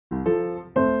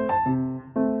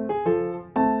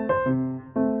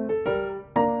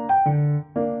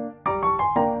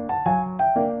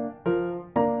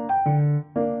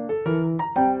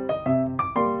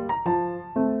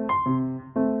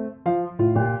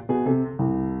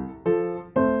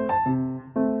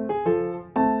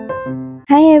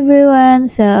everyone,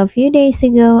 so a few days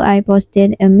ago I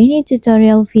posted a mini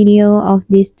tutorial video of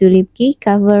this tulip key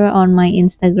cover on my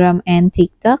Instagram and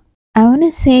TikTok. I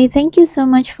wanna say thank you so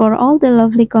much for all the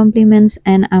lovely compliments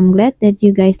and I'm glad that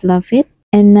you guys love it.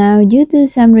 And now due to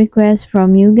some requests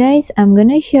from you guys, I'm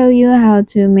gonna show you how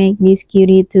to make this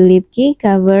cutie tulip key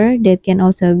cover that can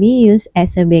also be used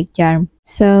as a bag charm.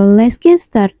 So let's get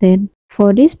started.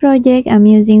 For this project, I'm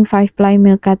using 5-ply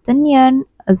milk cotton yarn,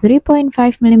 a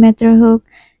 3.5mm hook,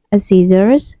 a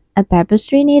scissors, a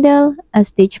tapestry needle, a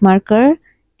stitch marker,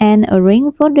 and a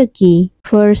ring for the key.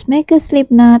 First, make a slip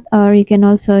knot, or you can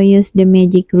also use the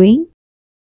magic ring.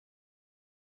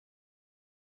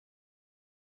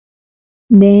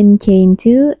 Then chain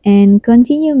 2 and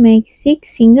continue make 6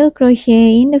 single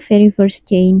crochet in the very first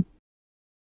chain.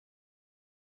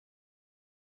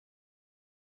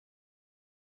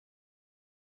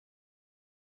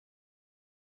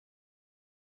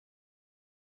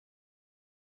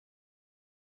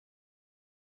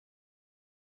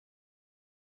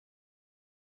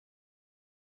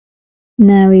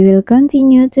 Now we will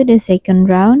continue to the second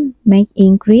round, make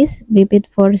increase, repeat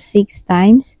for 6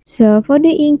 times. So for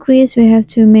the increase, we have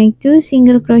to make 2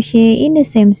 single crochet in the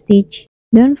same stitch.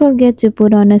 Don't forget to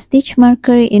put on a stitch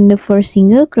marker in the first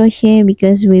single crochet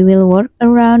because we will work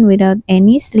around without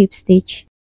any slip stitch.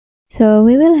 So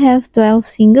we will have 12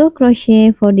 single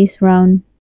crochet for this round.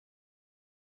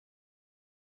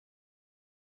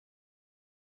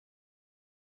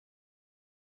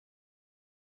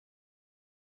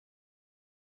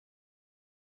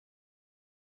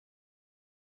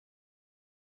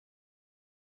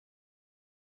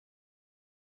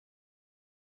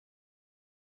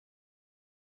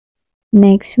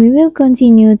 Next, we will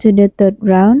continue to the third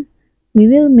round. We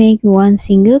will make 1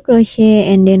 single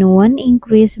crochet and then 1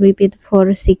 increase, repeat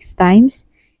for 6 times.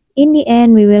 In the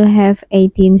end, we will have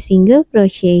 18 single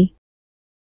crochet.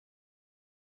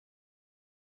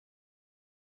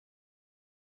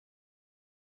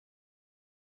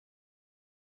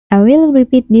 I will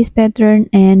repeat this pattern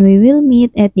and we will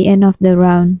meet at the end of the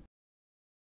round.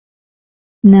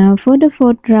 Now for the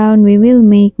fourth round, we will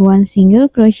make 1 single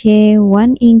crochet,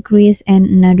 1 increase and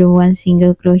another 1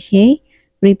 single crochet.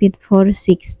 Repeat for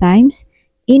 6 times.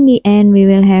 In the end, we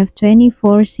will have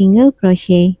 24 single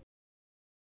crochet.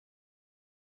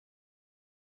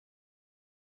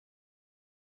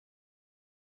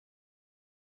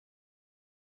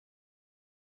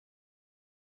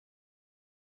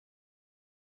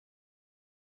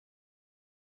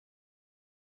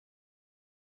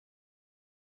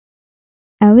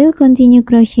 I will continue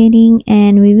crocheting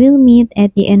and we will meet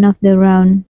at the end of the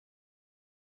round.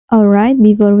 Alright,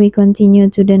 before we continue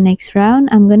to the next round,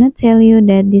 I'm gonna tell you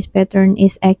that this pattern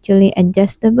is actually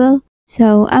adjustable.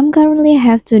 So I'm currently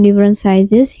have 2 different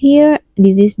sizes here.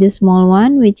 This is the small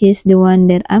one, which is the one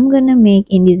that I'm gonna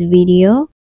make in this video.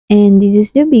 And this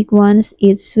is the big ones.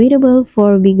 It's suitable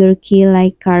for bigger key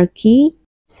like car key.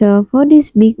 So for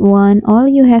this big one, all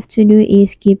you have to do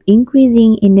is keep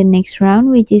increasing in the next round,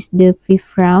 which is the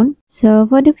 5th round. So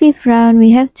for the 5th round,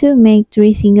 we have to make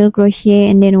 3 single crochet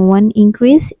and then 1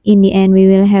 increase. In the end, we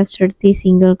will have 30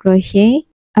 single crochet.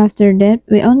 After that,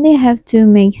 we only have to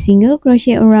make single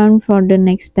crochet around for the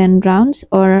next 10 rounds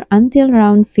or until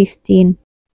round 15.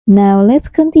 Now let's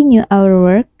continue our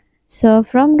work. So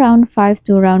from round 5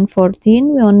 to round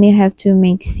 14, we only have to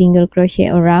make single crochet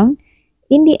around.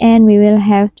 In the end, we will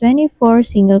have 24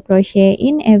 single crochet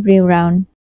in every round.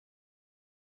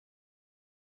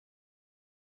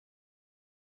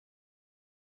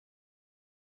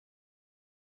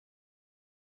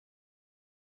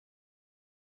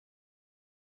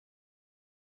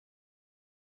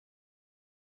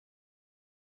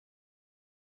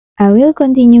 I will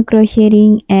continue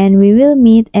crocheting and we will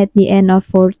meet at the end of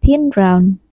 14th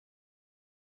round.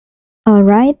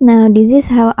 Alright, now this is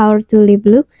how our tulip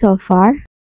looks so far.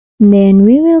 Then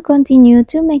we will continue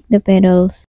to make the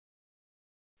petals.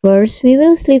 First, we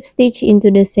will slip stitch into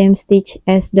the same stitch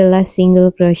as the last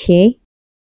single crochet.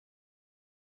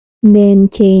 Then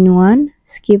chain 1,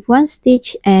 skip 1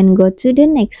 stitch and go to the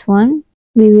next one.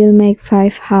 We will make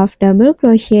 5 half double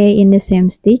crochet in the same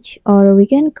stitch, or we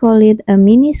can call it a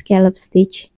mini scallop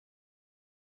stitch.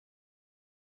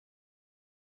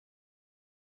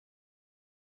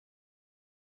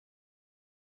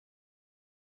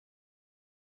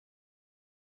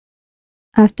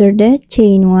 After that,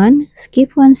 chain 1,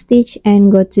 skip 1 stitch and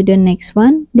go to the next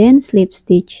one, then slip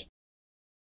stitch.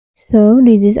 So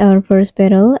this is our first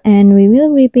petal and we will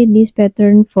repeat this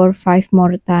pattern for 5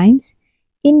 more times.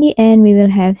 In the end, we will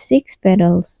have 6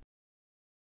 petals.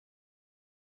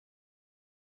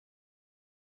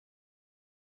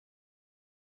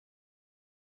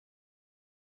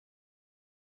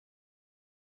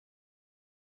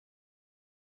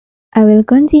 I will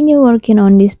continue working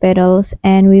on these petals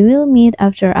and we will meet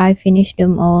after I finish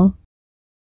them all.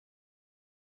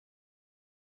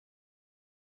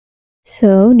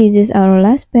 So this is our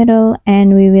last petal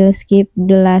and we will skip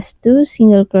the last 2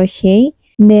 single crochet,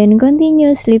 then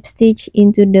continue slip stitch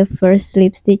into the first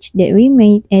slip stitch that we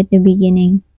made at the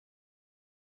beginning.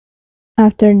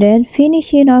 After that,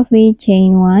 finish it off with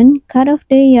chain 1, cut off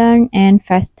the yarn and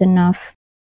fasten off.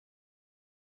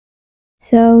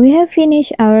 So we have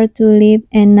finished our tulip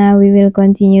and now we will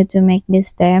continue to make the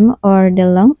stem or the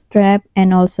long strap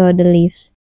and also the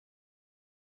leaves.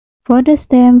 For the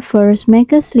stem, first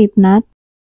make a slip knot.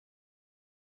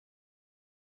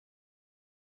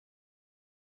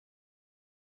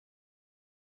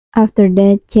 After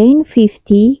that, chain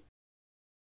 50.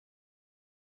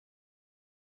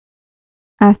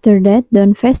 After that,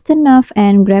 don't fasten off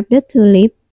and grab the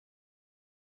tulip.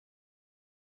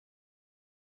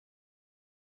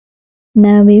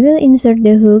 Now we will insert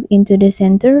the hook into the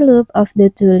center loop of the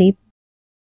tulip.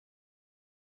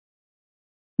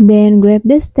 Then grab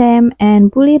the stem and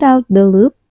pull it out the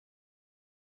loop.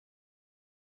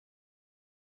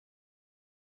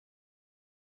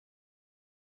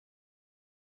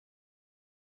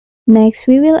 Next,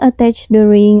 we will attach the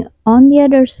ring on the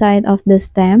other side of the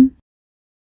stem.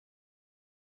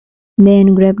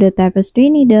 Then grab the tapestry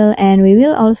needle and we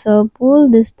will also pull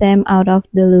the stem out of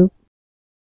the loop.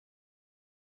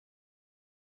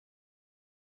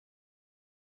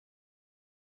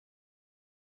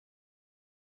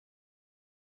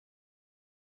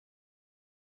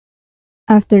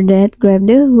 After that, grab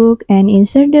the hook and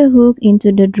insert the hook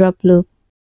into the drop loop.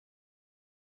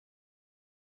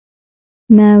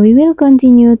 Now we will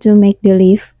continue to make the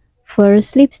leaf. First,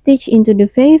 slip stitch into the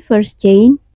very first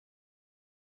chain.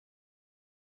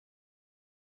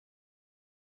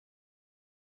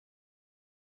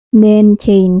 Then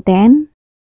chain 10.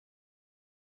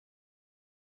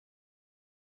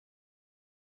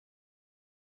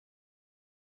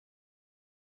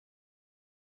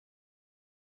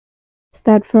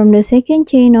 Start from the second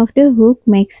chain of the hook,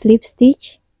 make slip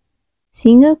stitch,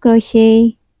 single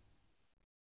crochet,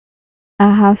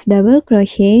 a half double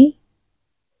crochet,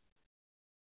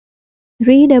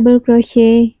 3 double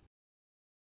crochet,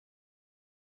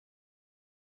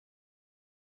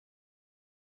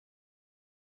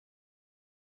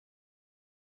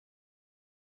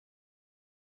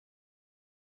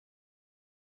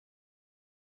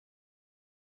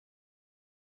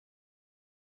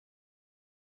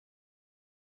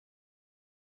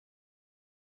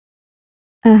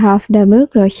 a half double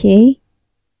crochet,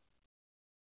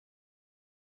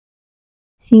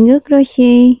 single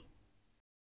crochet,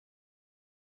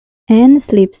 and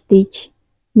slip stitch.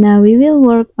 Now we will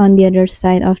work on the other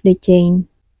side of the chain.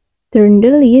 Turn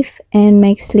the leaf and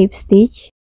make slip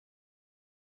stitch,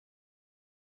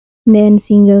 then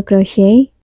single crochet,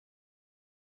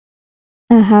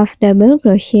 a half double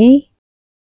crochet,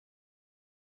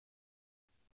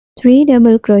 3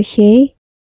 double crochet,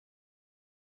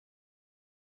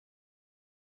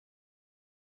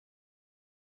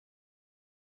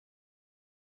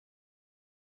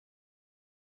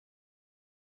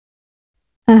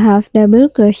 a half double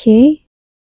crochet,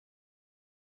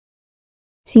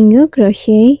 single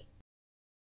crochet,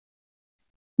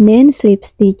 then slip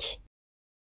stitch.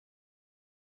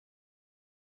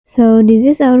 So this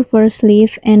is our first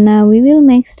leaf and now we will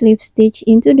make slip stitch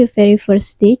into the very first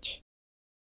stitch.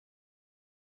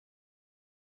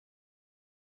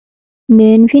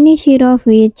 Then finish it off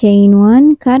with chain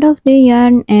 1, cut off the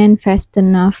yarn and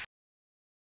fasten off.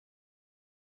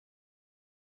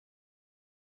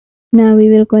 Now we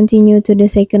will continue to the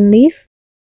second leaf.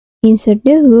 Insert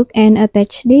the hook and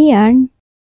attach the yarn.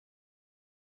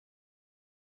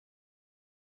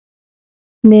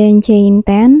 Then chain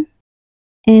 10.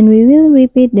 And we will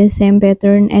repeat the same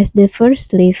pattern as the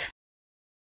first leaf.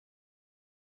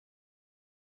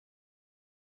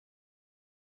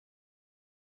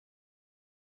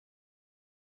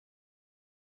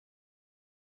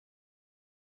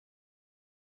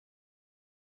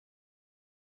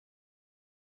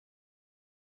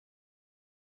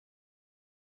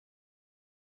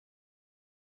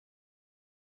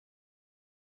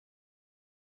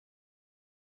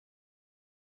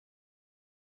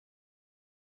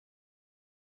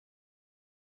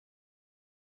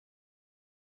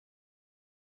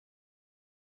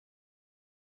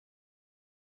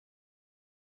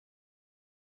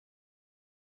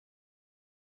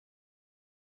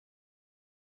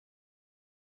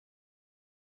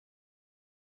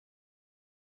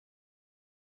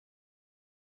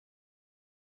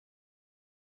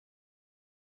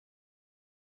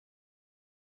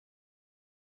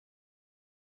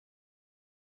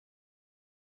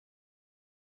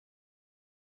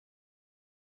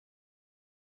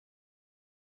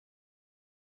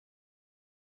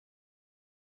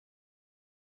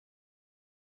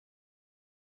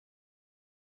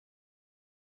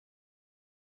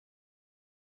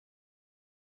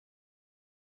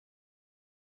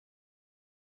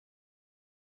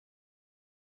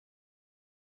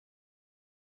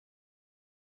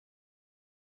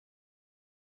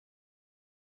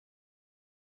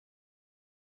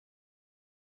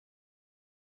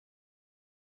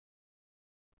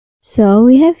 So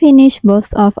we have finished both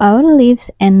of our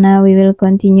leaves, and now we will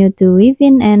continue to weave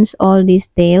in ends all these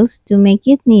tails to make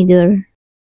it neater.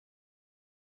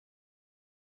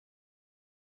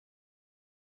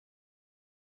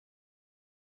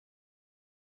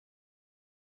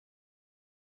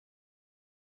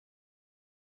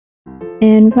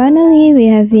 And finally,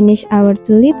 we have finished our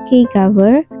tulip cake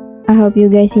cover. I hope you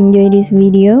guys enjoy this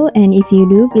video, and if you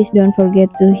do, please don't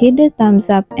forget to hit the thumbs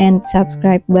up and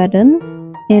subscribe buttons.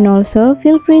 And also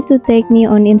feel free to tag me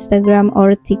on Instagram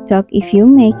or TikTok if you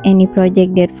make any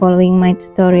project that following my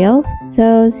tutorials.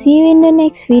 So see you in the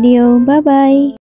next video. Bye bye.